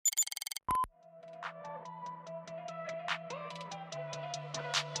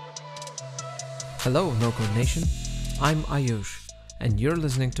Hello, No Code Nation. I'm Ayush, and you're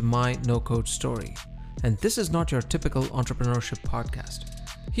listening to my No Code Story. And this is not your typical entrepreneurship podcast.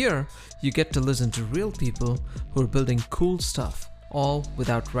 Here, you get to listen to real people who are building cool stuff, all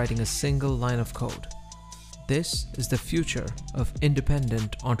without writing a single line of code. This is the future of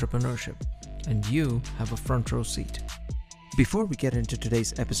independent entrepreneurship, and you have a front row seat. Before we get into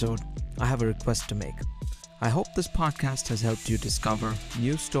today's episode, I have a request to make. I hope this podcast has helped you discover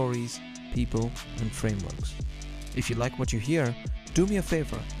new stories, people, and frameworks. If you like what you hear, do me a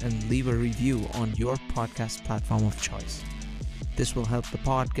favor and leave a review on your podcast platform of choice. This will help the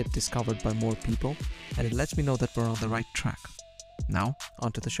pod get discovered by more people, and it lets me know that we're on the right track. Now,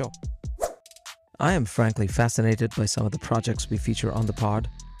 on to the show. I am frankly fascinated by some of the projects we feature on the pod.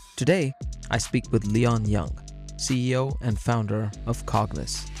 Today, I speak with Leon Young, CEO and founder of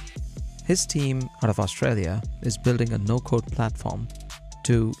Cogniz. His team out of Australia is building a no-code platform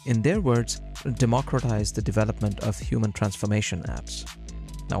to, in their words, democratize the development of human transformation apps.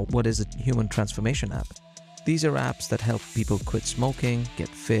 Now, what is a human transformation app? These are apps that help people quit smoking, get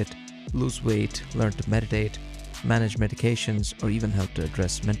fit, lose weight, learn to meditate, manage medications, or even help to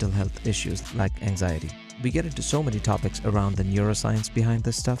address mental health issues like anxiety. We get into so many topics around the neuroscience behind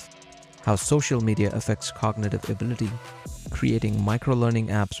this stuff, how social media affects cognitive ability, creating micro-learning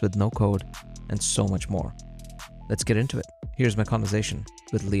apps with no code, and so much more. Let's get into it. Here's my conversation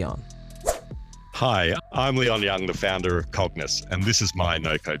with Leon. Hi, I'm Leon Young, the founder of Cogniz, and this is my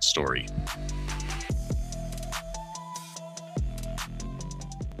no-code story.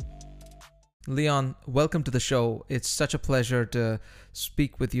 Leon, welcome to the show. It's such a pleasure to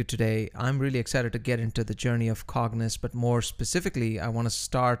speak with you today. I'm really excited to get into the journey of Cogniz, but more specifically, I want to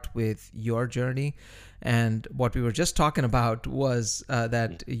start with your journey. And what we were just talking about was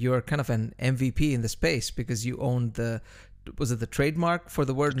that you're kind of an MVP in the space because you owned was it the trademark for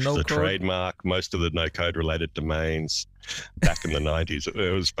the word no code? The trademark, most of the no code related domains back in the 90s.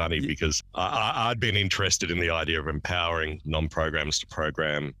 It was funny because I'd been interested in the idea of empowering non-programmers to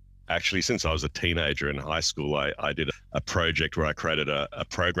program. Actually, since I was a teenager in high school, I did a project where I created a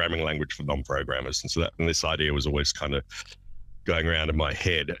programming language for non-programmers. And this idea was always kind of going around in my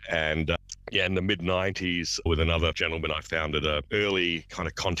head. And in the mid-90s, with another gentleman, I founded an early kind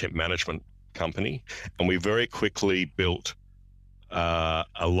of content management company. And we very quickly built a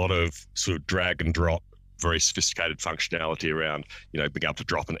lot of sort of drag and drop, very sophisticated functionality around, being able to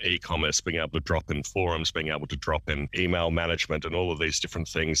drop in e-commerce, being able to drop in forums, being able to drop in email management and all of these different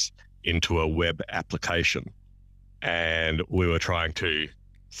things into a web application. And we were trying to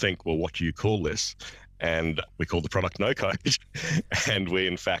think, well, what do you call this? And we called the product no code. And we,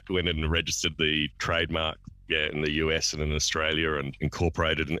 in fact, went in and registered the trademark in the US and in Australia and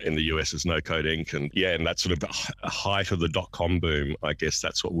incorporated in the US as No Code Inc. And that sort of height of the .com boom, I guess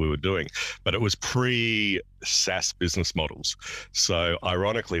that's what we were doing. But it was pre-SaaS business models. So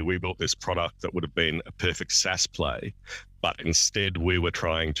ironically, we built this product that would have been a perfect SaaS play, but instead we were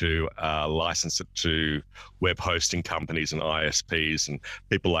trying to license it to web hosting companies and ISPs and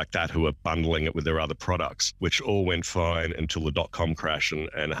people like that who were bundling it with their other products, which all went fine until the .com crash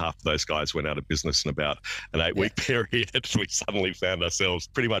and half of those guys went out of business in about an 8-week period. We suddenly found ourselves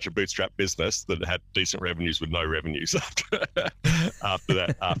pretty much a bootstrap business that had decent revenues with no revenues after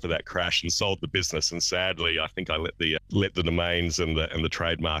that crash, and sold the business. And sadly, I think I let the domains and the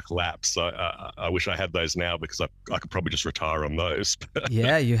trademark lapse. So I wish I had those now because I could probably just retire on those.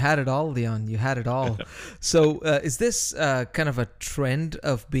 Yeah, you had it all, Leon. You had it all. So is this kind of a trend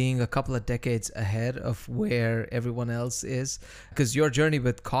of being a couple of decades ahead of where everyone else is? Because your journey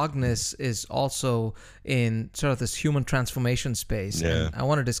with Cogniz is also in sort of this human transformation space. Yeah. And I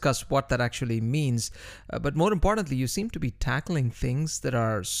want to discuss what that actually means. But more importantly, you seem to be tackling things that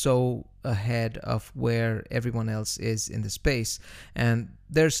are so ahead of where everyone else is in the space. And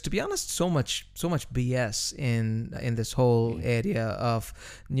there's, to be honest, so much BS in this whole area of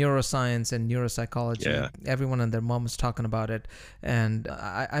neuroscience and neuropsychology. Yeah. Everyone and their mom is talking about it. And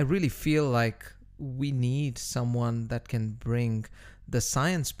I really feel like we need someone that can bring the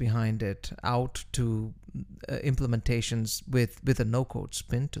science behind it out to implementations with a no-code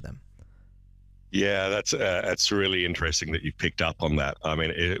spin to them. Yeah, that's really interesting that you picked up on that. I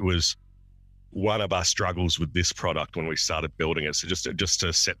mean, it was one of our struggles with this product when we started building it. So just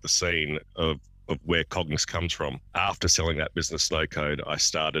to set the scene of where Cogniz comes from. After selling that business no code, I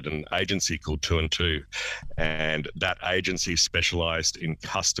started an agency called 2 and 2, and that agency specialized in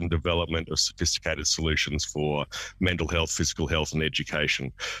custom development of sophisticated solutions for mental health, physical health, and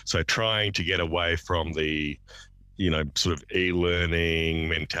education. So trying to get away from the sort of e-learning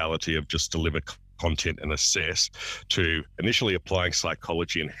mentality of just deliver content and assess, to initially applying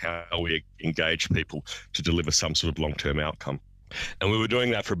psychology and how we engage people to deliver some sort of long-term outcome. And we were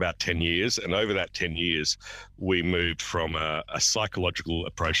doing that for about 10 years. And over that 10 years, we moved from a psychological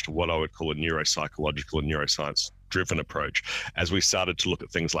approach to what I would call a neuropsychological and neuroscience-driven approach, as we started to look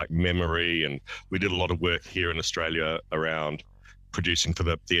at things like memory. And we did a lot of work here in Australia around producing for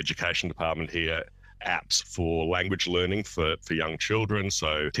the education department here apps for language learning for young children,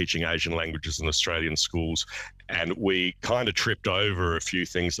 so teaching Asian languages in Australian schools. And we kind of tripped over a few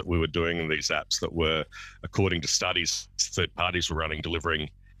things that we were doing in these apps that were, according to studies, third parties were running, delivering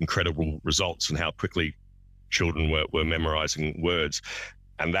incredible results and how quickly children were memorizing words.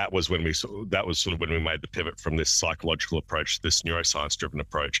 And that was when that was sort of when we made the pivot from this psychological approach to this neuroscience-driven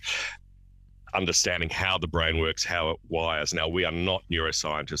approach, understanding how the brain works, how it wires. Now, we are not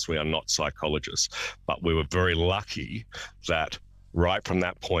neuroscientists, we are not psychologists, but we were very lucky that right from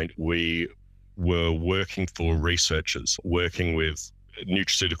that point, we were working for researchers, working with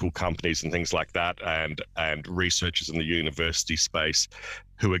nutraceutical companies and things like that, and researchers in the university space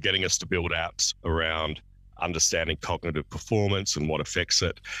who were getting us to build apps around understanding cognitive performance and what affects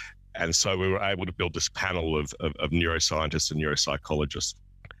it. And so we were able to build this panel of neuroscientists and neuropsychologists.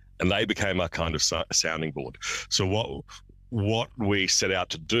 And they became our kind of sounding board. So what we set out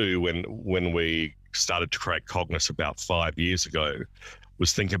to do when we started to create Cognos about 5 years ago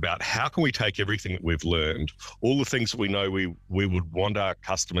was think about how can we take everything that we've learned, all the things that we know we would want our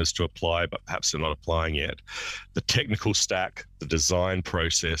customers to apply, but perhaps they're not applying yet, the technical stack, the design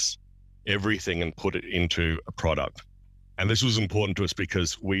process, everything, and put it into a product. And this was important to us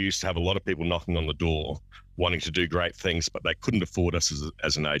because we used to have a lot of people knocking on the door wanting to do great things, but they couldn't afford us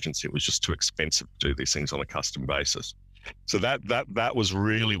as an agency. It was just too expensive to do these things on a custom basis. So that was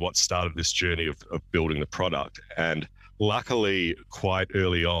really what started this journey of building the product. And luckily, quite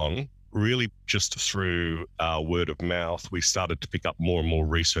early on, really just through our word of mouth, we started to pick up more and more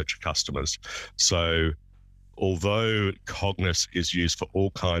researcher customers. So although Cognos is used for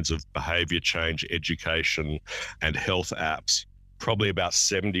all kinds of behavior change, education, and health apps, probably about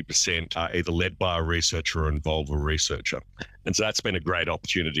 70% are either led by a researcher or involve a researcher. And so that's been a great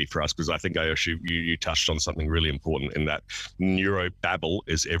opportunity for us, because I think, Ayush, you touched on something really important in that neurobabble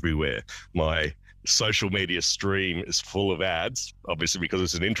is everywhere. My social media stream is full of ads, obviously because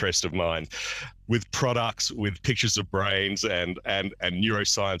it's an interest of mine, with products with pictures of brains and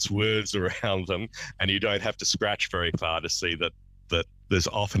neuroscience words around them, and you don't have to scratch very far to see that there's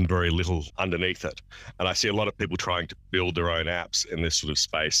often very little underneath it. And I see a lot of people trying to build their own apps in this sort of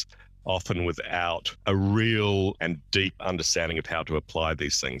space, often without a real and deep understanding of how to apply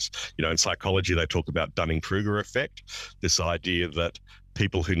these things. You know, in psychology, they talk about Dunning-Kruger effect, this idea that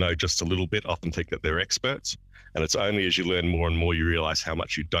people who know just a little bit often think that they're experts. And it's only as you learn more and more, you realize how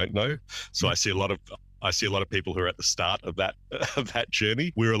much you don't know. So I see a lot of people who are at the start of that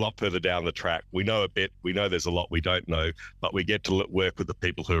journey. We're a lot further down the track. We know a bit. We know there's a lot we don't know, but we get to work with the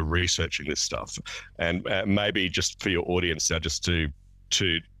people who are researching this stuff. And maybe just for your audience now, just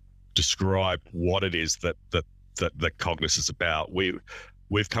to describe what it is that Cognos is about.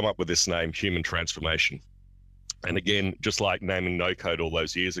 We've come up with this name, human transformation. And again, just like naming No Code all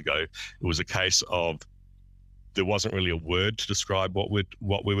those years ago, it was a case of there wasn't really a word to describe what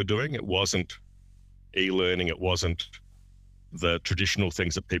we were doing. It wasn't e-learning. It wasn't the traditional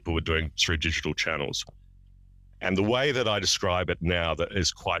things that people were doing through digital channels. And the way that I describe it now that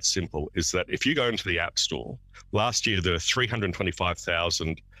is quite simple is that if you go into the App Store, last year there were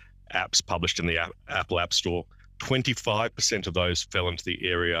 325,000 apps published in the Apple App Store. 25% of those fell into the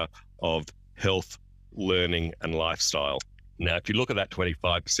area of health, learning, and lifestyle. Now, if you look at that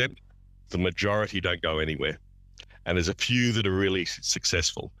 25%, the majority don't go anywhere. And there's a few that are really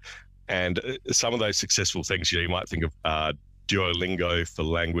successful. And some of those successful things, you might think of Duolingo for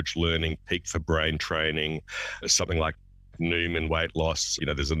language learning, Peak for brain training, something like Noom in weight loss. You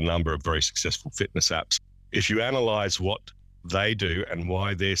know, there's a number of very successful fitness apps. If you analyze what they do and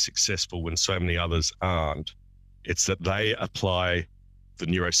why they're successful when so many others aren't, it's that they apply the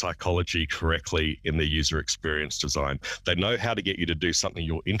neuropsychology correctly in their user experience design. They know how to get you to do something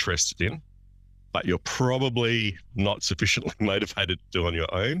you're interested in, but you're probably not sufficiently motivated to do on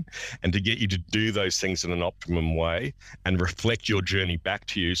your own, and to get you to do those things in an optimum way and reflect your journey back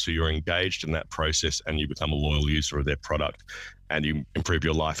to you so you're engaged in that process and you become a loyal user of their product and you improve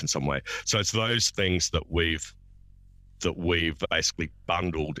your life in some way. So it's those things that we've basically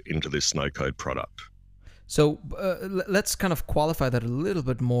bundled into this no-code product. So let's kind of qualify that a little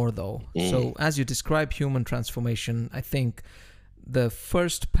bit more, though. So as you describe human transformation, I think the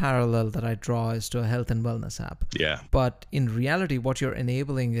first parallel that I draw is to a health and wellness app. Yeah. But in reality, what you're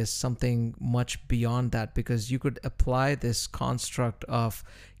enabling is something much beyond that, because you could apply this construct of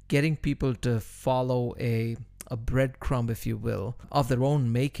getting people to follow a breadcrumb, if you will, of their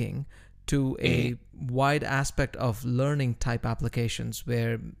own making to a wide aspect of learning type applications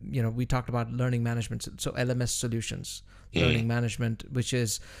where, we talked about learning management. So LMS solutions, learning management, which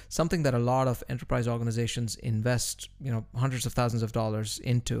is something that a lot of enterprise organizations invest, hundreds of thousands of dollars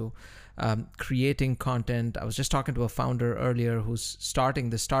into, creating content. I was just talking to a founder earlier who's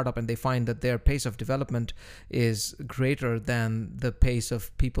starting this startup, and they find that their pace of development is greater than the pace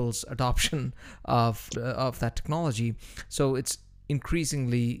of people's adoption of that technology. So it's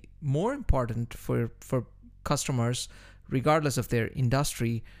increasingly more important for customers, regardless of their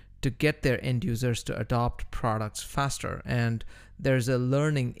industry, to get their end users to adopt products faster. And there's a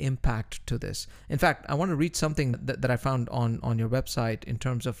learning impact to this. In fact, I want to read something that I found on your website in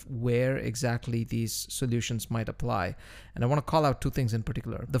terms of where exactly these solutions might apply. And I want to call out two things in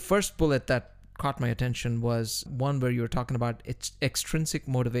particular. The first bullet that caught my attention was one where you were talking about its extrinsic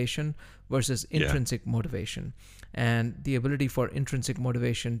motivation versus intrinsic motivation, and the ability for intrinsic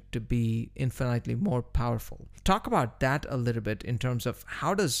motivation to be infinitely more powerful. Talk about that a little bit in terms of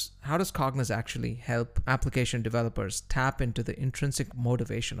how does Cogniz actually help application developers tap into the intrinsic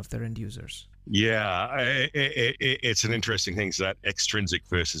motivation of their end users? Yeah, it's an interesting thing. So that extrinsic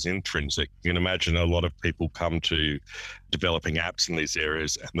versus intrinsic. You can imagine a lot of people come to developing apps in these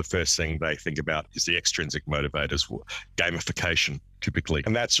areas, and the first thing they think about is the extrinsic motivators, gamification typically,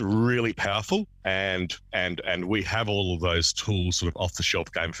 and that's really powerful. And we have all of those tools, sort of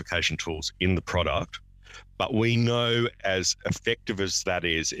off-the-shelf gamification tools in the product. But we know, as effective as that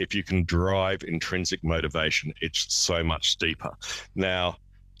is, if you can drive intrinsic motivation, it's so much deeper. Now,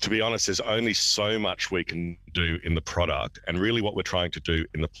 to be honest, there's only so much we can do in the product. And really what we're trying to do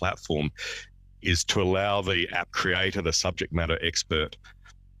in the platform is to allow the app creator, the subject matter expert,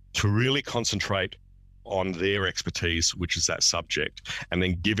 to really concentrate on their expertise, which is that subject, and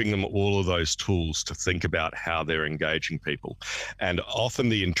then giving them all of those tools to think about how they're engaging people. And often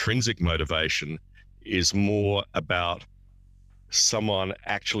the intrinsic motivation is more about someone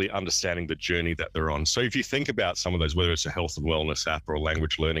actually understanding the journey that they're on. So if you think about some of those, whether it's a health and wellness app or a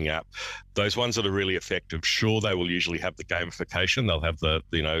language learning app, those ones that are really effective, sure, they will usually have the gamification. They'll have the,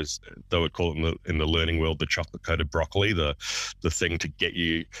 they would call it in the learning world, the chocolate-coated broccoli, the thing to give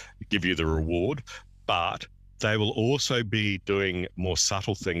you the reward. But they will also be doing more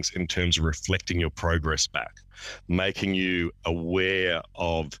subtle things in terms of reflecting your progress back, making you aware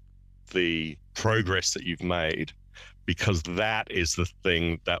of the progress that you've made, because that is the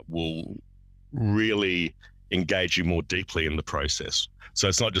thing that will really engage you more deeply in the process. So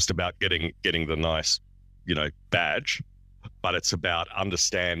it's not just about getting the nice, badge, but it's about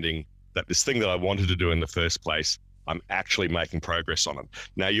understanding that this thing that I wanted to do in the first place, I'm actually making progress on it.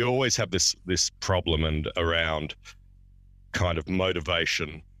 Now, you always have this problem and around kind of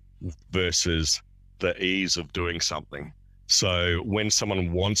motivation versus the ease of doing something. So when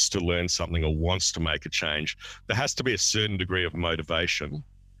someone wants to learn something or wants to make a change, there has to be a certain degree of motivation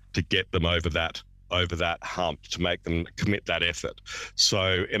to get them over that hump, to make them commit that effort.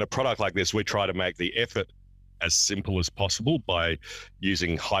 So in a product like this, we try to make the effort as simple as possible by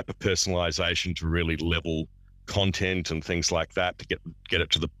using hyper-personalization to really level content and things like that to get it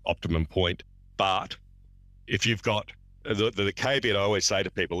to the optimum point. But if you've got the caveat I always say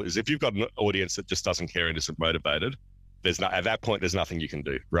to people is, if you've got an audience that just doesn't care and isn't motivated, at that point, there's nothing you can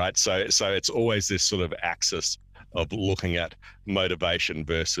do, right? So it's always this sort of axis of looking at motivation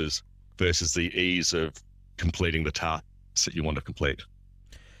versus the ease of completing the tasks that you want to complete.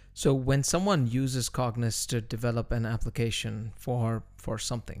 So when someone uses Cogniz to develop an application for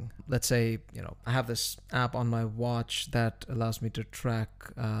something, let's say, I have this app on my watch that allows me to track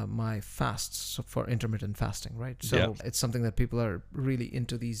my fasts for intermittent fasting, right? So It's something that people are really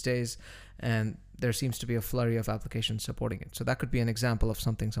into these days, and there seems to be a flurry of applications supporting it. So that could be an example of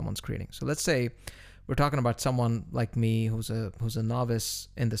something someone's creating. So let's say we're talking about someone like me who's a novice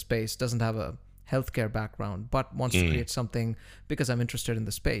in the space, doesn't have a healthcare background, but wants to create something because I'm interested in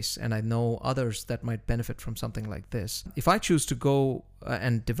the space and I know others that might benefit from something like this. If I choose to go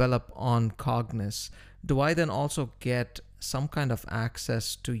and develop on Cogniz, do I then also get some kind of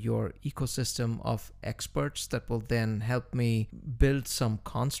access to your ecosystem of experts that will then help me build some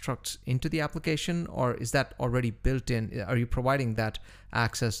constructs into the application, or is that already built in? Are you providing that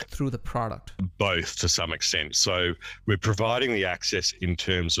access through the product? Both, to some extent. So we're providing the access in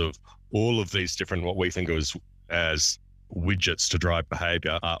terms of all of these different, what we think of as widgets to drive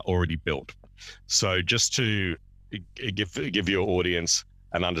behavior, are already built. So just to give your audience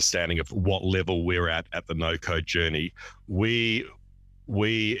an understanding of what level we're at the no code journey. We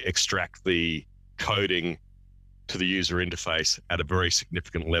extract the coding to the user interface at a very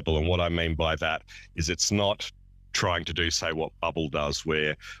significant level. And what I mean by that is it's not trying to do, say, what Bubble does,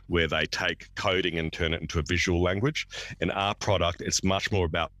 where they take coding and turn it into a visual language. In our product, it's much more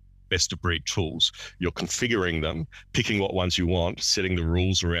about best of breed tools. You're configuring them, picking what ones you want, setting the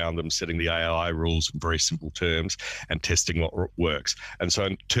rules around them, setting the AI rules in very simple terms, and testing what works. And so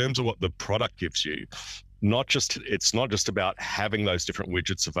in terms of what the product gives you, it's not just about having those different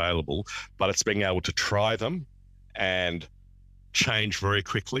widgets available, but it's being able to try them and change very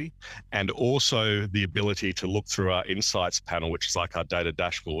quickly, and also the ability to look through our insights panel, which is like our data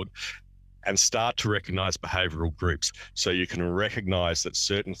dashboard, and start to recognize behavioral groups. So you can recognize that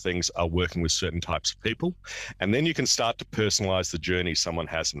certain things are working with certain types of people, and then you can start to personalize the journey someone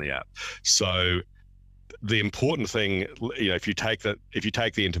has in the app. So the important thing, if you take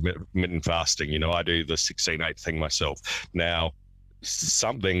the intermittent fasting, I do the 16/8 thing myself. Now,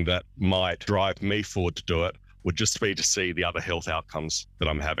 something that might drive me forward to do it would just be to see the other health outcomes that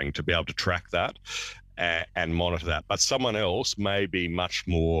I'm having, to be able to track that and monitor that. But someone else may be much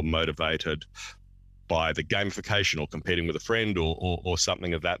more motivated by the gamification or competing with a friend or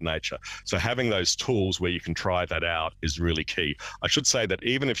something of that nature. So having those tools where you can try that out is really key. I should say that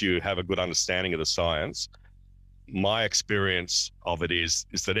even if you have a good understanding of the science, my experience of it is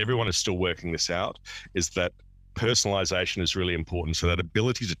that everyone is still working this out, is that personalization is really important. So that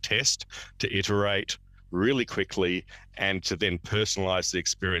ability to test, to iterate really quickly, and to then personalize the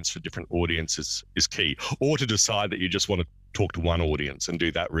experience for different audiences is key, or to decide that you just want to talk to one audience and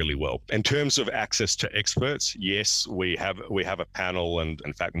do that really well. In terms of access to experts, yes, we have a panel, and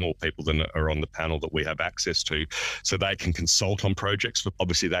in fact more people than are on the panel that we have access to, so they can consult on projects. But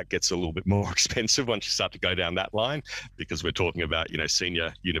obviously that gets a little bit more expensive once you start to go down that line, because we're talking about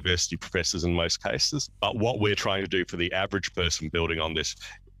senior university professors in most cases. But what we're trying to do for the average person building on this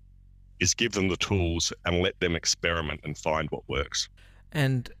is give them the tools and let them experiment and find what works.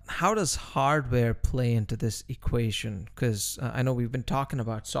 And how does hardware play into this equation? Because I know we've been talking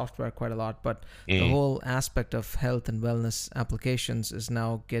about software quite a lot, but the whole aspect of health and wellness applications is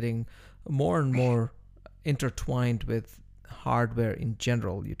now getting more and more intertwined with hardware in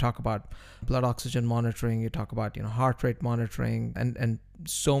general. You talk about blood oxygen monitoring, you talk about heart rate monitoring, and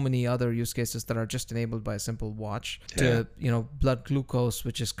so many other use cases that are just enabled by a simple watch, to blood glucose,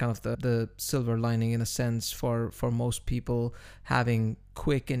 which is kind of the silver lining in a sense for most people, having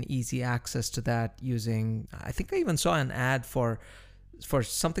quick and easy access to that using, I think I even saw an ad for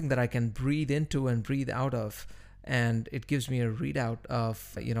something that I can breathe into and breathe out of, and it gives me a readout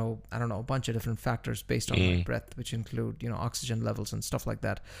of a bunch of different factors based on my breath, which include oxygen levels and stuff like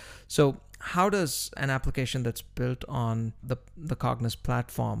that. So how does an application that's built on the Cognos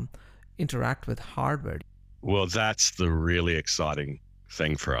platform interact with hardware? Well, that's the really exciting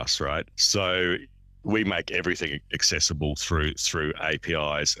thing for us, right? So we make everything accessible through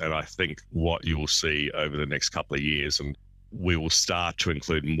APIs, and I think what you will see over the next couple of years, and we will start to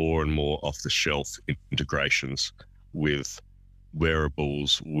include more and more off-the-shelf integrations with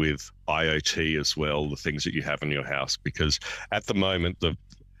wearables, with IoT as well, the things that you have in your house. Because at the moment, the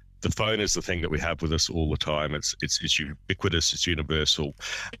phone is the thing that we have with us all the time. It's ubiquitous, it's universal.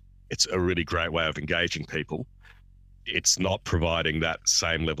 It's a really great way of engaging people. It's not providing that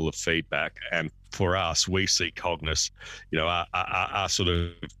same level of feedback. And for us, we see Cognos, our sort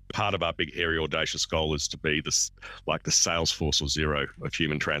of part of our big, hairy, audacious goal is to be this, like the Salesforce or Xero of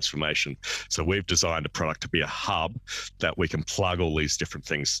human transformation. So we've designed a product to be a hub that we can plug all these different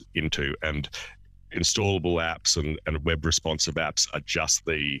things into, and installable apps and web responsive apps are just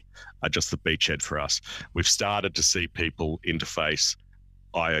the beachhead for us. We've started to see people interface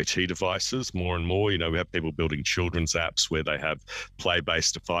IoT devices more and more. We have people building children's apps where they have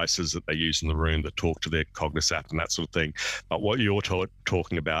play-based devices that they use in the room that talk to their Cognos app and that sort of thing. But what you're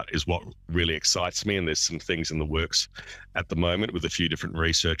talking about is what really excites me, and there's some things in the works at the moment with a few different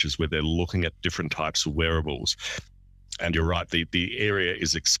researchers where they're looking at different types of wearables. And you're right, the area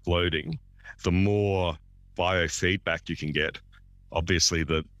is exploding. The more biofeedback you can get, obviously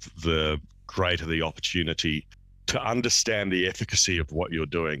the greater the opportunity to understand the efficacy of what you're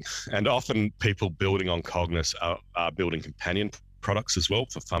doing. And often people building on Cognos are building companion products as well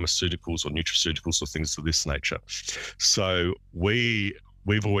for pharmaceuticals or nutraceuticals or things of this nature. So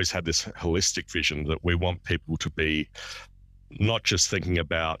we've always had this holistic vision that we want people to be not just thinking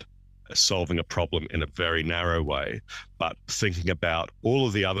about solving a problem in a very narrow way, but thinking about all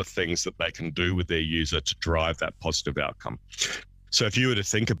of the other things that they can do with their user to drive that positive outcome. So if you were to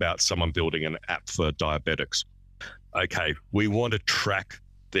think about someone building an app for diabetics, okay, we want to track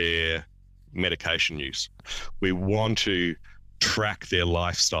their medication use. We want to track their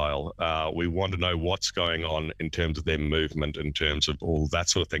lifestyle. We want to know what's going on in terms of their movement, in terms of all that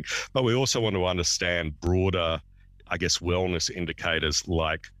sort of thing. But we also want to understand broader, I guess, wellness indicators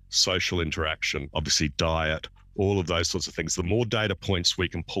like social interaction, obviously diet, all of those sorts of things. The more data points we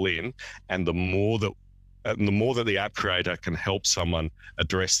can pull in, and the more that the app creator can help someone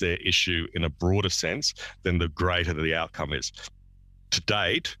address their issue in a broader sense, then the greater the outcome is. To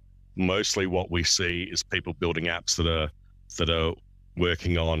date, mostly what we see is people building apps that are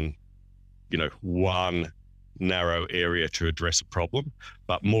working on, one narrow area to address a problem,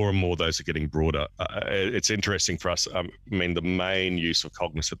 but more and more those are getting broader. It's interesting for us. I mean, the main use of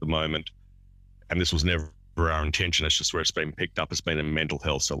Cognos at the moment, and this was never our intention, it's just where it's been picked up, has been in mental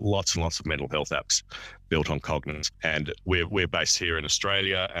health. So lots and lots of mental health apps built on Cognos. And we're based here in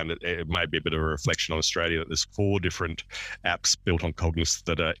Australia, and it may be a bit of a reflection on Australia that there's 4 different apps built on Cognos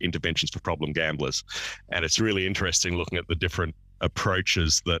that are interventions for problem gamblers. And it's really interesting looking at the different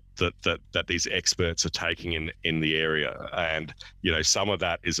approaches that these experts are taking in the area. And some of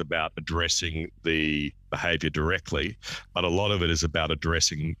that is about addressing the behavior directly, but a lot of it is about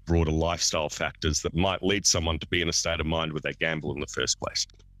addressing broader lifestyle factors that might lead someone to be in a state of mind where they gamble in the first place.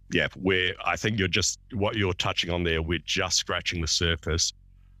 Yeah, I think what you're touching on there, we're just scratching the surface,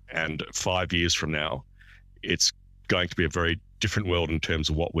 and 5 years from now, it's going to be a very different world in terms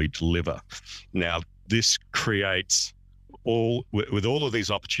of what we deliver. Now, this creates with all of these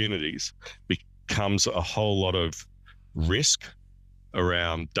opportunities becomes a whole lot of risk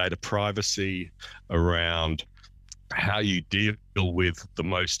around data privacy, around how you deal with the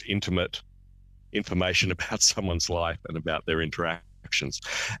most intimate information about someone's life and about their interactions.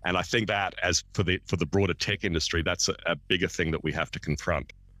 And I think that, as for the broader tech industry, that's a bigger thing that we have to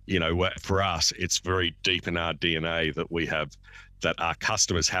confront. For us, it's very deep in our DNA that our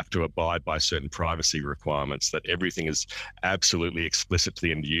customers have to abide by certain privacy requirements, that everything is absolutely explicit to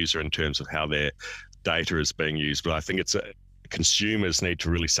the end user in terms of how their data is being used. But I think consumers need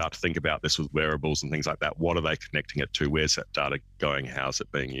to really start to think about this with wearables and things like that. What are they connecting it to? Where's that data going? How's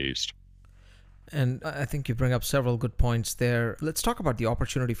it being used? And I think you bring up several good points there. Let's talk about the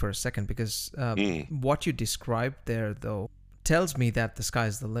opportunity for a second, because what you described there, though, tells me that the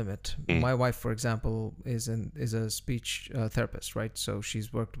sky's the limit. My wife, for example, is a speech therapist, right? So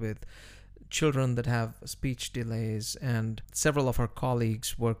she's worked with children that have speech delays, and several of her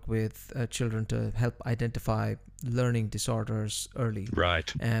colleagues work with children to help identify learning disorders early.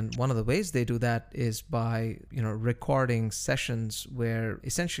 Right. And one of the ways they do that is by, recording sessions where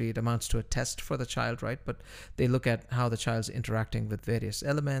essentially it amounts to a test for the child, right? But they look at how the child's interacting with various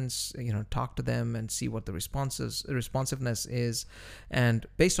elements, talk to them and see what the responsiveness is. And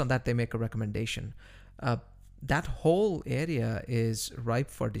based on that, they make a recommendation. That whole area is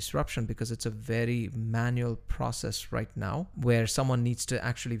ripe for disruption because it's a very manual process right now, where someone needs to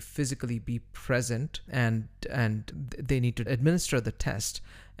actually physically be present and they need to administer the test.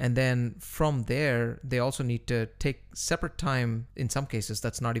 And then from there, they also need to take separate time, in some cases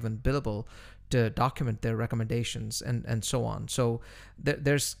that's not even billable, to document their recommendations and so on. So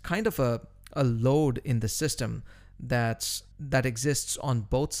there's kind of a load in the system that exists on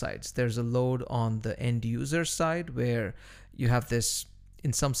both sides. There's a load on the end user side, where you have this,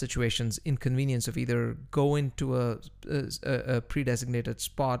 in some situations, inconvenience of either going to a pre-designated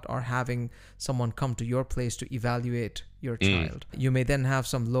spot or having someone come to your place to evaluate your child. You may then have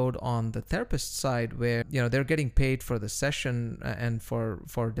some load on the therapist side, where they're getting paid for the session and for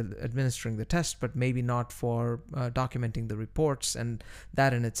administering the test, but maybe not for documenting the reports, and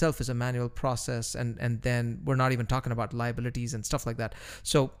that in itself is a manual process. And then we're not even talking about liabilities and stuff like that.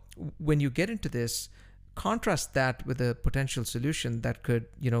 So when you get into this, contrast that with a potential solution that could,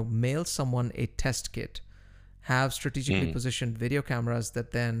 mail someone a test kit, have strategically positioned video cameras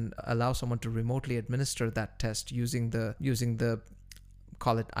that then allow someone to remotely administer that test using the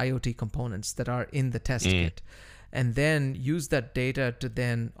call it IoT components that are in the test kit, and then use that data to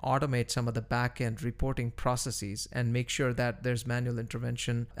then automate some of the back-end reporting processes and make sure that there's manual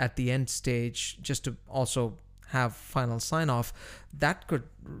intervention at the end stage, just to also have final sign-off. That could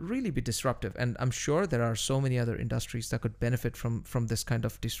really be disruptive. And I'm sure there are so many other industries that could benefit from this kind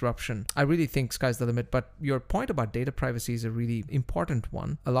of disruption. I really think sky's the limit. But your point about data privacy is a really important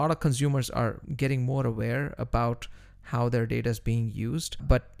one. A lot of consumers are getting more aware about how their data is being used.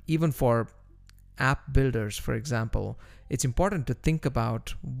 But even for app builders, for example, it's important to think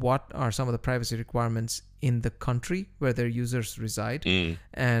about what are some of the privacy requirements in the country where their users reside,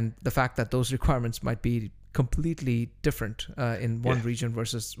 and the fact that those requirements might be completely different in one region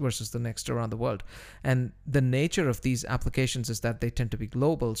versus the next around the world. And the nature of these applications is that they tend to be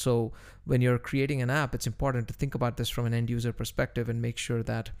global. So when you're creating an app, it's important to think about this from an end user perspective and make sure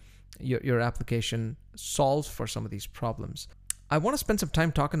that your application solves for some of these problems. I want to spend some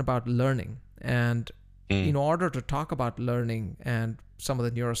time talking about learning. And in order to talk about learning and some of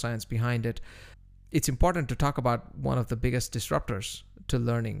the neuroscience behind it, it's important to talk about one of the biggest disruptors to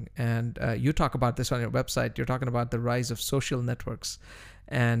learning. And you talk about this on your website. You're talking about the rise of social networks.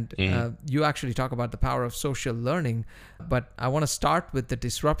 And you actually talk about the power of social learning. But I want to start with the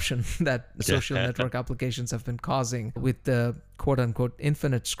disruption that social network applications have been causing with the quote unquote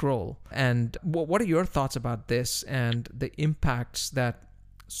infinite scroll. And what are your thoughts about this and the impacts that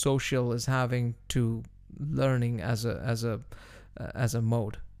social is having to learning as a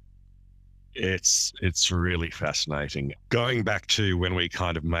mode? It's really fascinating. Going back to when we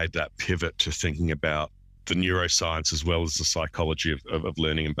kind of made that pivot to thinking about the neuroscience as well as the psychology of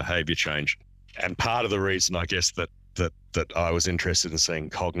learning and behavior change. And part of the reason, I guess, that I was interested in seeing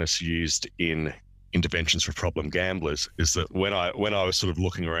Cognos used in interventions for problem gamblers is that when I was sort of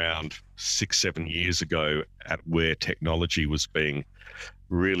looking around 6-7 years ago at where technology was being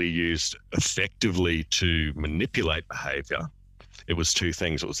really used effectively to manipulate behavior, it was two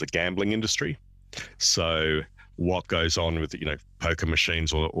things. It was the gambling industry. So what goes on with, poker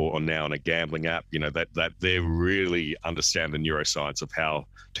machines or now in a gambling app, that they really understand the neuroscience of how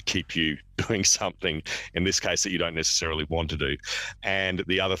to keep you doing something, in this case, that you don't necessarily want to do. And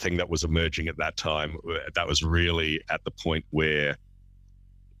the other thing that was emerging at that time, that was really at the point where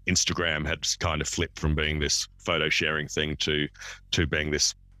Instagram had kind of flipped from being this photo sharing thing to being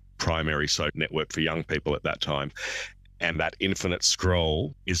this primary social network for young people at that time. And that infinite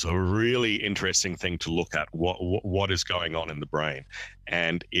scroll is a really interesting thing to look at, what is going on in the brain.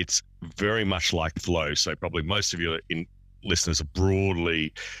 And it's very much like flow. So probably most of your listeners are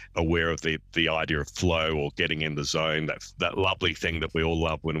broadly aware of the idea of flow or getting in the zone, that lovely thing that we all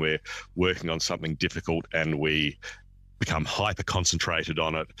love when we're working on something difficult and we become hyper concentrated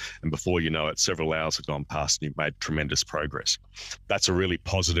on it, and before you know it, several hours have gone past and you've made tremendous progress. That's a really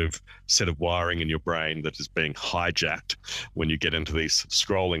positive set of wiring in your brain that is being hijacked when you get into these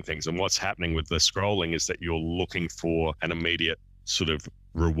scrolling things. And what's happening with the scrolling is that you're looking for an immediate sort of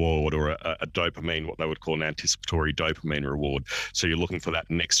reward or a dopamine, what they would call an anticipatory dopamine reward. So you're looking for that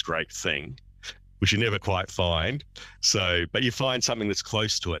next great thing, which you never quite find. But you find something that's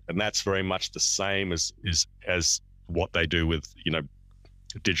close to it, and that's very much the same as what they do with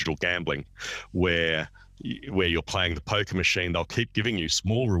digital gambling, where you're playing the poker machine. They'll keep giving you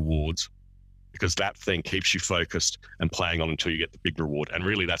small rewards because that thing keeps you focused and playing on until you get the big reward. And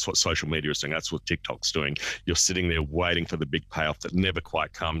really that's what social media is doing. That's what TikTok's doing. You're sitting there waiting for the big payoff that never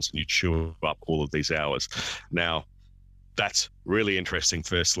quite comes, and you chew up all of these hours. Now, that's really interesting,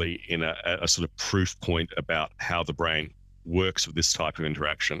 firstly, in a sort of proof point about how the brain works with this type of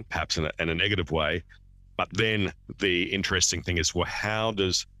interaction, perhaps in a negative way. But then the interesting thing is, well, how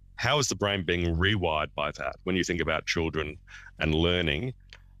is the brain being rewired by that? When you think about children and learning,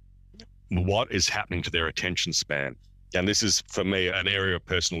 what is happening to their attention span? And this is, for me, an area of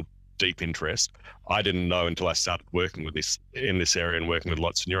personal deep interest. I didn't know until I started working with in this area and working with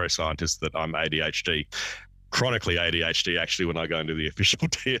lots of neuroscientists that I'm ADHD. Chronically ADHD, actually, when I go into the official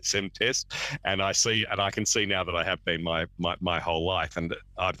DSM test, and I can see now that I have been my whole life, and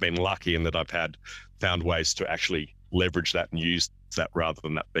I've been lucky in that I've found ways to actually leverage that and use that rather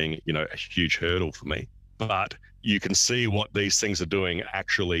than that being, a huge hurdle for me. But you can see what these things are doing,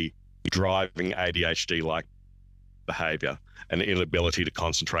 actually driving ADHD-like behavior and inability to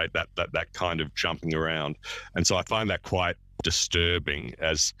concentrate, that kind of jumping around. And so I find that quite disturbing,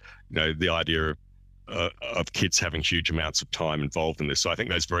 as the idea of kids having huge amounts of time involved in this. So I think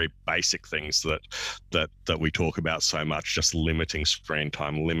those very basic things that we talk about so much, just limiting screen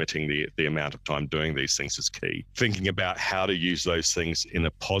time, limiting the amount of time doing these things, is key. Thinking about how to use those things in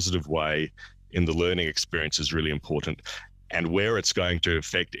a positive way in the learning experience is really important. And where it's going to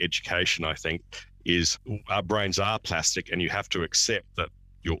affect education, I think, is our brains are plastic, and you have to accept that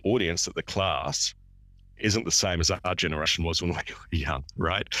your audience, that the class, isn't the same as our generation was when we were young,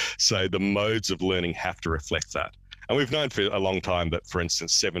 right? So the modes of learning have to reflect that. And we've known for a long time that, for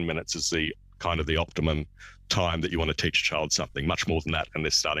instance, 7 minutes is the kind of the optimum time that you want to teach a child something. Much more than that, and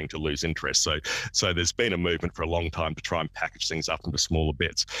they're starting to lose interest. So there's been a movement for a long time to try and package things up into smaller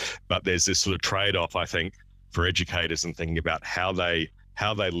bits. But there's this sort of trade-off, I think, for educators and thinking about how they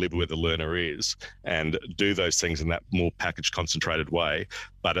live where the learner is and do those things in that more packaged, concentrated way.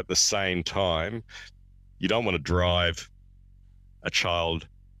 But at the same time, you don't want to drive a child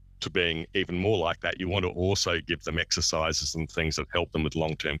to being even more like that, you want to also give them exercises and things that help them with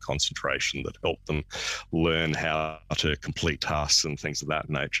long-term concentration, that help them learn how to complete tasks and things of that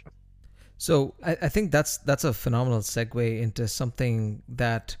nature. So I think that's a phenomenal segue into something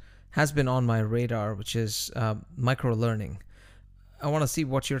that has been on my radar, which is micro learning. I want to see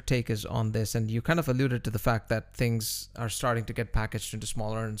what your take is on this. And you kind of alluded to the fact that things are starting to get packaged into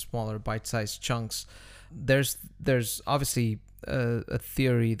smaller and smaller bite-sized chunks. There's obviously a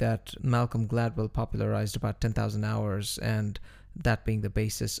theory that Malcolm Gladwell popularized about 10,000 hours, and that being the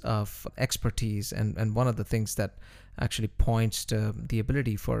basis of expertise. And one of the things that actually points to the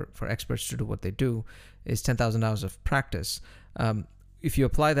ability for experts to do what they do is 10,000 hours of practice. If you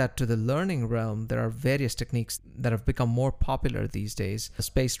apply that to the learning realm, there are various techniques that have become more popular these days.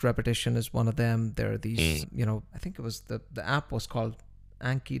 Spaced repetition is one of them. There are these, I think it was the app was called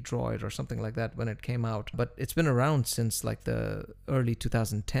Anki Droid or something like that when it came out. But it's been around since like the early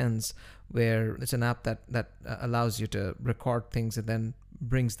 2010s, where it's an app that allows you to record things and then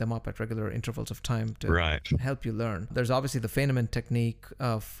brings them up at regular intervals of time to help you learn. There's obviously the Feynman technique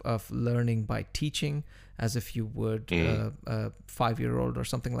of learning by teaching, as if you would a 5-year-old or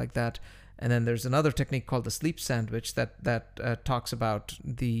something like that. And then there's another technique called the sleep sandwich that talks about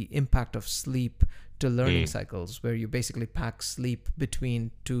the impact of sleep to learning cycles, where you basically pack sleep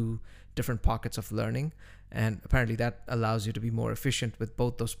between two different pockets of learning. And apparently that allows you to be more efficient with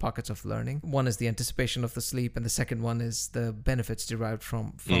both those pockets of learning. One is the anticipation of the sleep, and the second one is the benefits derived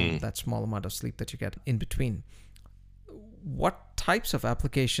from that small amount of sleep that you get in between. What types of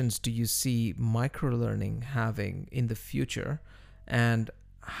applications do you see microlearning having in the future? And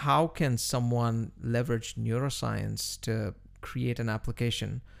how can someone leverage neuroscience to create an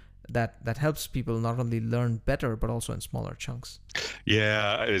application that helps people not only learn better, but also in smaller chunks?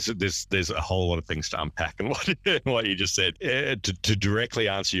 Yeah, there's a whole lot of things to unpack in what you just said. To directly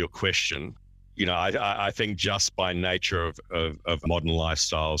answer your question, I think just by nature of modern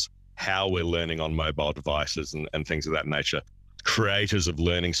lifestyles, how we're learning on mobile devices and things of that nature, creators of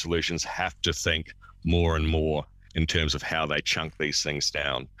learning solutions have to think more and more in terms of how they chunk these things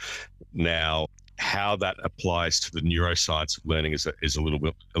down. Now, how that applies to the neuroscience of learning is a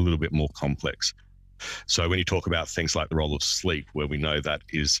little bit more complex. So when you talk about things like the role of sleep, where we know that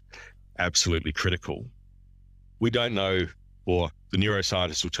is absolutely critical, we don't know, or the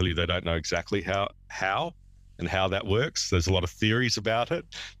neuroscientists will tell you they don't know exactly how and how that works. There's a lot of theories about it.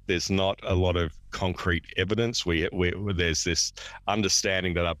 There's not a lot of concrete evidence. There's this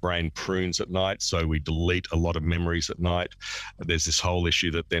understanding that our brain prunes at night, so we delete a lot of memories at night. There's this whole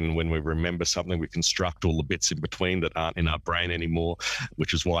issue that then when we remember something, we construct all the bits in between that aren't in our brain anymore,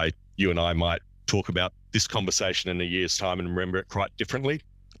 which is why you and I might talk about this conversation in a year's time and remember it quite differently.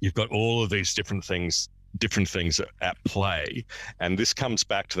 You've got all of these different things at play. And this comes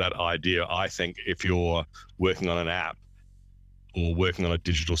back to that idea, I think, if you're working on an app or working on a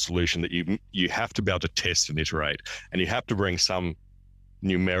digital solution, that you have to be able to test and iterate, and you have to bring some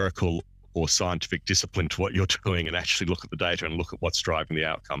numerical or scientific discipline to what you're doing and actually look at the data and look at what's driving the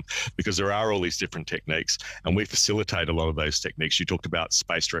outcome, because there are all these different techniques and we facilitate a lot of those techniques. You talked about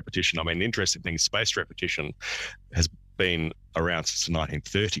spaced repetition. I mean, the interesting thing is spaced repetition has been around since the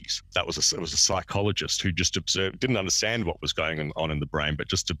 1930s. It was a psychologist who just observed, didn't understand what was going on in the brain, but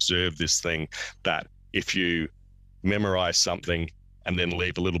just observed this thing that if you memorize something and then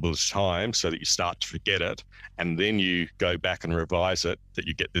leave a little bit of time so that you start to forget it, and then you go back and revise it, that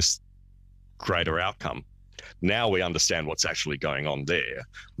you get this greater outcome. Now we understand what's actually going on there,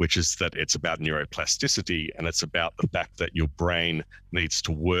 which is that it's about neuroplasticity, and it's about the fact that your brain needs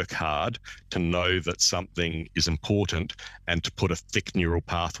to work hard to know that something is important and to put a thick neural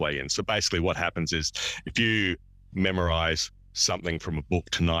pathway in. So basically what happens is, if you memorize something from a book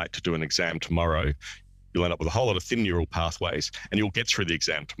tonight to do an exam tomorrow, you'll end up with a whole lot of thin neural pathways and you'll get through the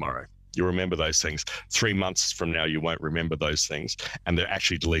exam tomorrow. You'll remember those things. 3 months from now, you won't remember those things, and they're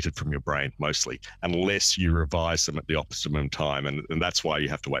actually deleted from your brain mostly, unless you revise them at the optimum time. And that's why you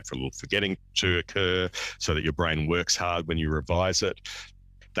have to wait for a little forgetting to occur so that your brain works hard when you revise it.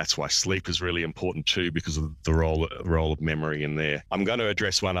 That's why sleep is really important too, because of the role of memory in there. I'm going to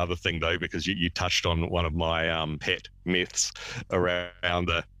address one other thing though, because you touched on one of my pet myths around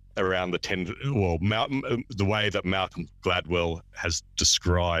the way that Malcolm Gladwell has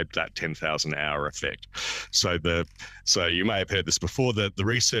described that 10,000 hour effect. So you may have heard this before. The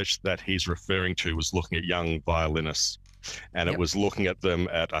research that he's referring to was looking at young violinists, and it was looking at them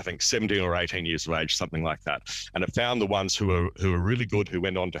at, I think, 17 or 18 years of age, something like that. And it found the ones who are really good, who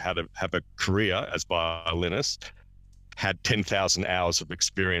went on to have a career as violinists, had 10,000 hours of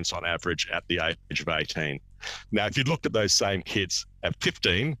experience on average at the age of 18. Now, if you looked at those same kids at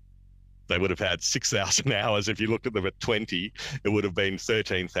 15, They would have had 6,000 hours. If you looked at them at 20, it would have been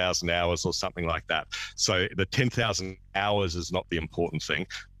 13,000 hours or something like that. So the 10,000 hours is not the important thing.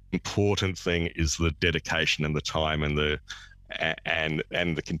 Important thing is the dedication and the time and the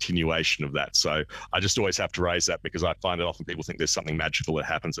continuation of that. So I just always have to raise that, because I find that often people think there's something magical that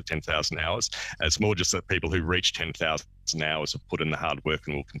happens at 10,000 hours. And it's more just that people who reach 10,000 hours have put in the hard work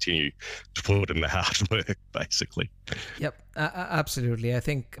and will continue to put in the hard work, basically. Yep, absolutely. I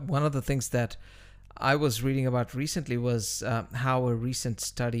think one of the things that I was reading about recently was how a recent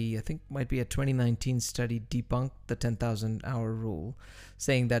study, I think might be a 2019 study, debunked the 10,000 hour rule,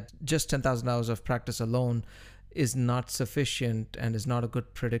 saying that just 10,000 hours of practice alone is not sufficient and is not a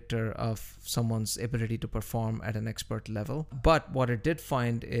good predictor of someone's ability to perform at an expert level. But what it did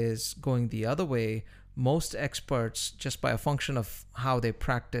find is, going the other way, most experts, just by a function of how they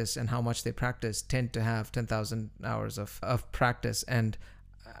practice and how much they practice, tend to have 10,000 hours of practice. And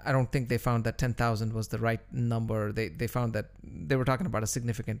I don't think they found that 10,000 was the right number. They found that they were talking about a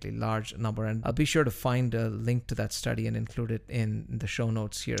significantly large number. And I'll be sure to find a link to that study and include it in the show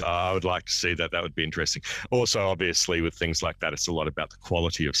notes here. I would like to see that. That would be interesting. Also, obviously, with things like that, it's a lot about the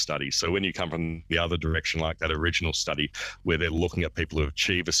quality of studies. So when you come from the other direction, like that original study, where they're looking at people who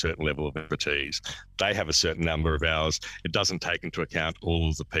achieve a certain level of expertise, they have a certain number of hours. It doesn't take into account all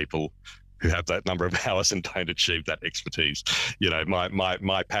of the people who have that number of hours and don't achieve that expertise. You know,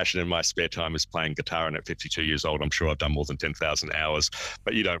 my passion in my spare time is playing guitar, and at 52 years old, I'm sure I've done more than 10,000 hours,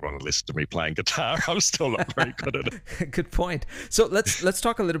 but you don't want to listen to me playing guitar. I'm still not very good at it. Good point. So let's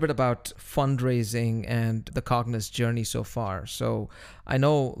talk a little bit about fundraising and the Cognos journey so far. So I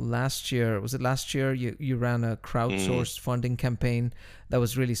know last year you ran a crowdsourced funding campaign that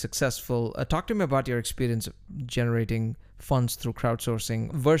was really successful. Talk to me about your experience of generating funds through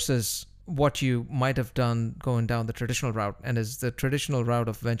crowdsourcing versus what you might have done going down the traditional route. And is the traditional route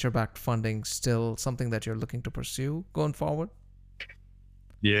of venture-backed funding still something that you're looking to pursue going forward?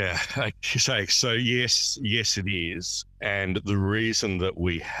 Yeah, so yes, it is. And the reason that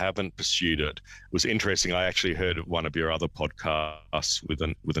we haven't pursued it was interesting. I actually heard one of your other podcasts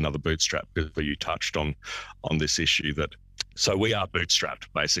with another bootstrap where you touched on this issue that, so we are bootstrapped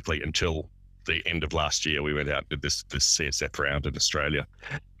basically until the end of last year. We went out and did this CSF round in Australia.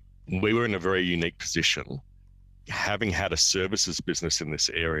 We were in a very unique position. Having had a services business in this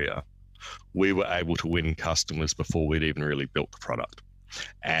area, we were able to win customers before we'd even really built the product.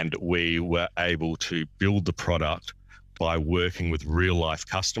 And we were able to build the product by working with real life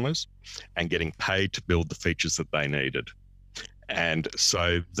customers and getting paid to build the features that they needed. And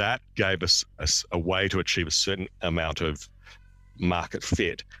so that gave us a way to achieve a certain amount of market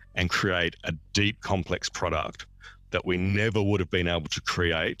fit and create a deep, complex product that we never would have been able to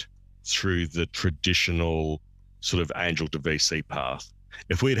create through the traditional sort of angel to VC path.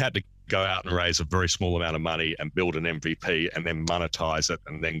 If we'd had to go out and raise a very small amount of money and build an MVP and then monetize it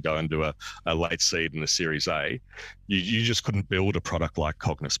and then go and do a late seed and a Series A, you just couldn't build a product like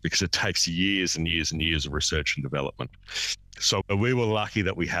Cognos, because it takes years and years and years of research and development. So we were lucky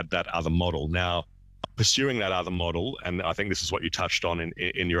that we had that other model. Now, pursuing that other model, and I think this is what you touched on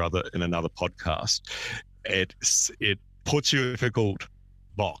in another podcast, it puts you in a difficult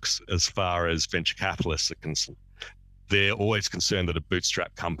box as far as venture capitalists are concerned. They're always concerned that a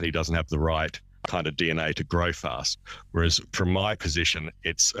bootstrap company doesn't have the right kind of DNA to grow fast. Whereas from my position,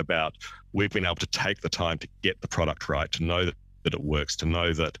 it's about, we've been able to take the time to get the product right, to know that it works, to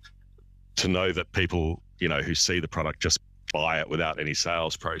know that people, you know, who see the product just buy it without any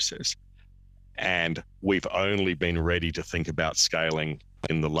sales process. And we've only been ready to think about scaling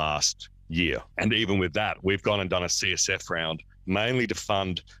in the last year. And even with that, we've gone and done a CSF round mainly to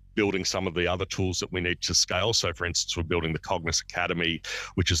fund building some of the other tools that we need to scale. So for instance, we're building the Cognos Academy,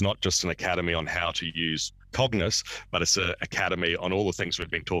 which is not just an academy on how to use Cognos, but it's an academy on all the things we've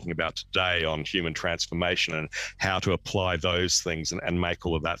been talking about today on human transformation and how to apply those things and make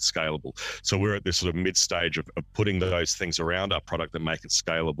all of that scalable. So we're at this sort of mid stage of putting those things around our product that make it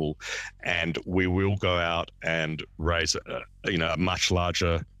scalable. And we will go out and raise a much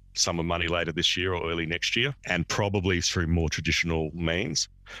larger sum of money later this year or early next year, and probably through more traditional means.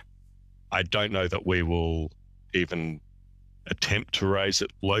 I don't know that we will even attempt to raise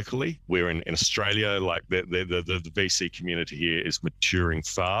it locally. We're in Australia, like the VC community here is maturing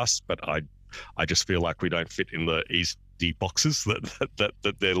fast, but I just feel like we don't fit in the easy boxes that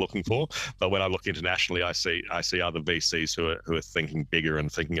they're looking for. But when I look internationally, I see other VCs who are thinking bigger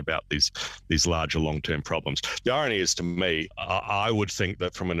and thinking about these larger long-term problems. The irony is, to me, I would think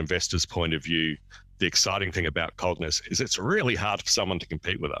that from an investor's point of view, the exciting thing about Cognos is it's really hard for someone to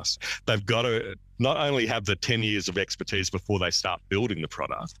compete with us. They've got to not only have the 10 years of expertise before they start building the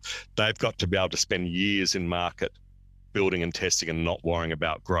product, they've got to be able to spend years in market building and testing and not worrying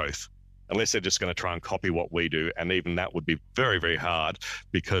about growth, unless they're just going to try and copy what we do. And even that would be very, very hard,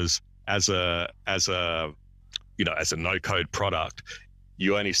 because as a no-code product,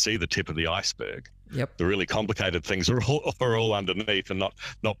 you only see the tip of the iceberg. Yep. The really complicated things are all underneath and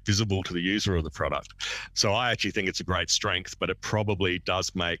not visible to the user of the product. So I actually think it's a great strength, but it probably does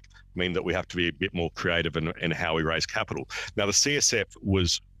mean that we have to be a bit more creative in how we raise capital. Now, the CSF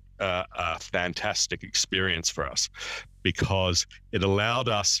was a fantastic experience for us, because it allowed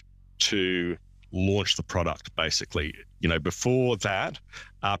us to launch the product, basically. Before that,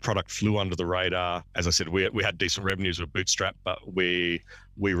 our product flew under the radar. As I said, we had decent revenues with Bootstrap, but we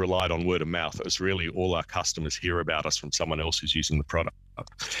relied on word of mouth. It was really all our customers hear about us from someone else who's using the product.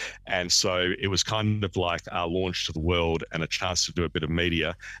 And so it was kind of like our launch to the world and a chance to do a bit of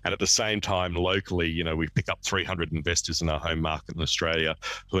media. And at the same time, locally, we pick up 300 investors in our home market in Australia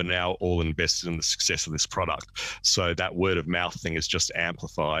who are now all invested in the success of this product. So that word of mouth thing is just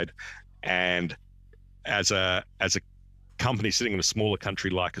amplified. And as a company sitting in a smaller country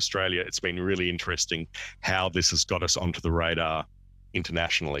like Australia, it's been really interesting how this has got us onto the radar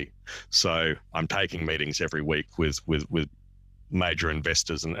internationally. So I'm taking meetings every week with major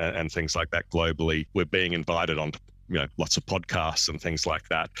investors and things like that globally. We're being invited onto lots of podcasts and things like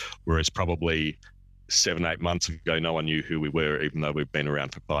that, whereas probably 7-8 months ago, no one knew who we were, even though we've been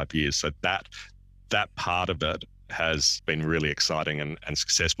around for 5 years. So that part of it has been really exciting and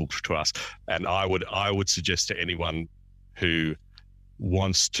successful to us. And I would suggest to anyone who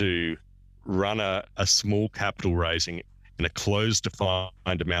wants to run a small capital raising in a closed,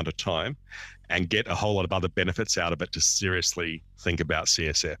 defined amount of time and get a whole lot of other benefits out of it, to seriously think about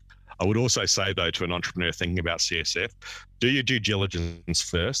CSF. I would also say, though, to an entrepreneur thinking about CSF, do your due diligence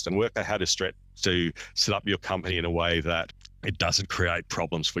first and work out how to set up your company in a way that it doesn't create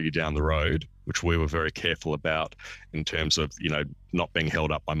problems for you down the road, which we were very careful about in terms of, not being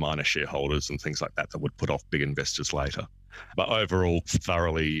held up by minor shareholders and things like that would put off big investors later. But overall,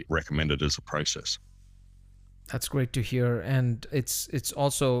 thoroughly recommended as a process. That's great to hear. And it's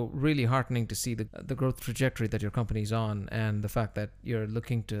also really heartening to see the growth trajectory that your company's on, and the fact that you're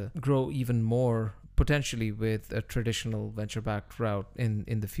looking to grow even more, potentially with a traditional venture-backed route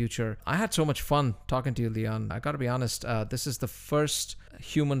in the future. I had so much fun talking to you, Leon. I got to be honest, this is the first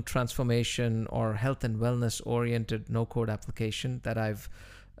human transformation or health and wellness-oriented no-code application that I've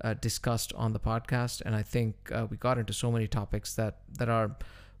discussed on the podcast. And I think we got into so many topics that are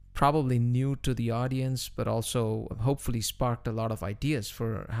probably new to the audience, but also hopefully sparked a lot of ideas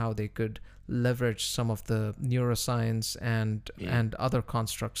for how they could leverage some of the neuroscience and other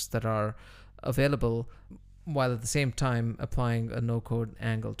constructs that are available, while at the same time applying a no-code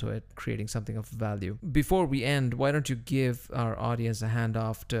angle to it, creating something of value. Before we end, why don't you give our audience a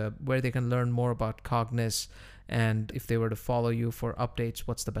handoff to where they can learn more about Cognos, and if they were to follow you for updates,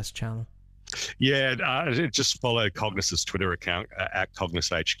 what's the best channel? Yeah, just follow Cognos' Twitter account at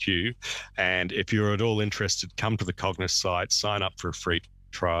CognosHQ. And if you're at all interested, come to the Cognos site, sign up for a free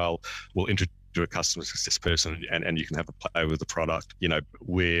trial. We'll introduce a customer success person, and you can have a play with the product.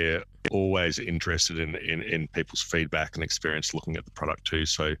 We're always interested in people's feedback and experience looking at the product too.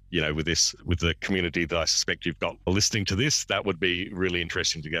 So, with the community that I suspect you've got listening to this, that would be really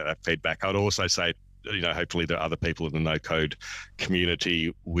interesting to get that feedback. I'd also say, hopefully there are other people in the no-code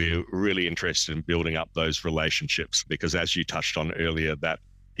community. We're really interested in building up those relationships, because as you touched on earlier, that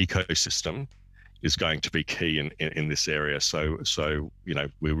ecosystem is going to be key in this area. So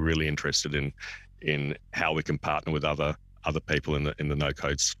we're really interested in how we can partner with other people in the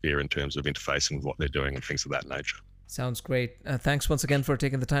no-code sphere in terms of interfacing with what they're doing and things of that nature. Sounds great. Thanks once again for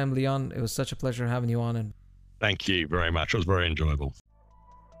taking the time, Leon. It was such a pleasure having you on. And thank you very much. It was very enjoyable.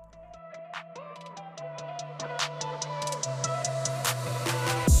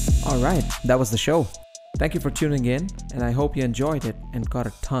 All right, that was the show. Thank you for tuning in, and I hope you enjoyed it and got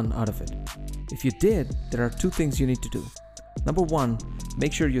a ton out of it. If you did, there are 2 things you need to do. Number 1,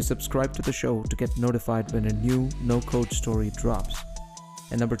 make sure you subscribe to the show to get notified when a new no-code story drops.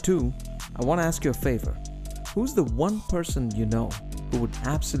 And number 2, I want to ask you a favor. Who's the one person you know who would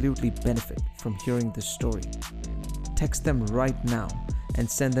absolutely benefit from hearing this story? Text them right now and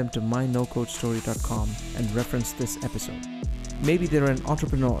send them to mynocodestory.com and reference this episode. Maybe they're an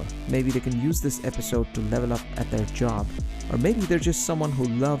entrepreneur, maybe they can use this episode to level up at their job, or maybe they're just someone who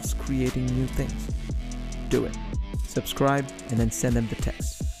loves creating new things. Do it. Subscribe and then send them the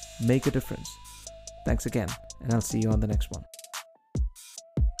text. Make a difference. Thanks again, and I'll see you on the next one.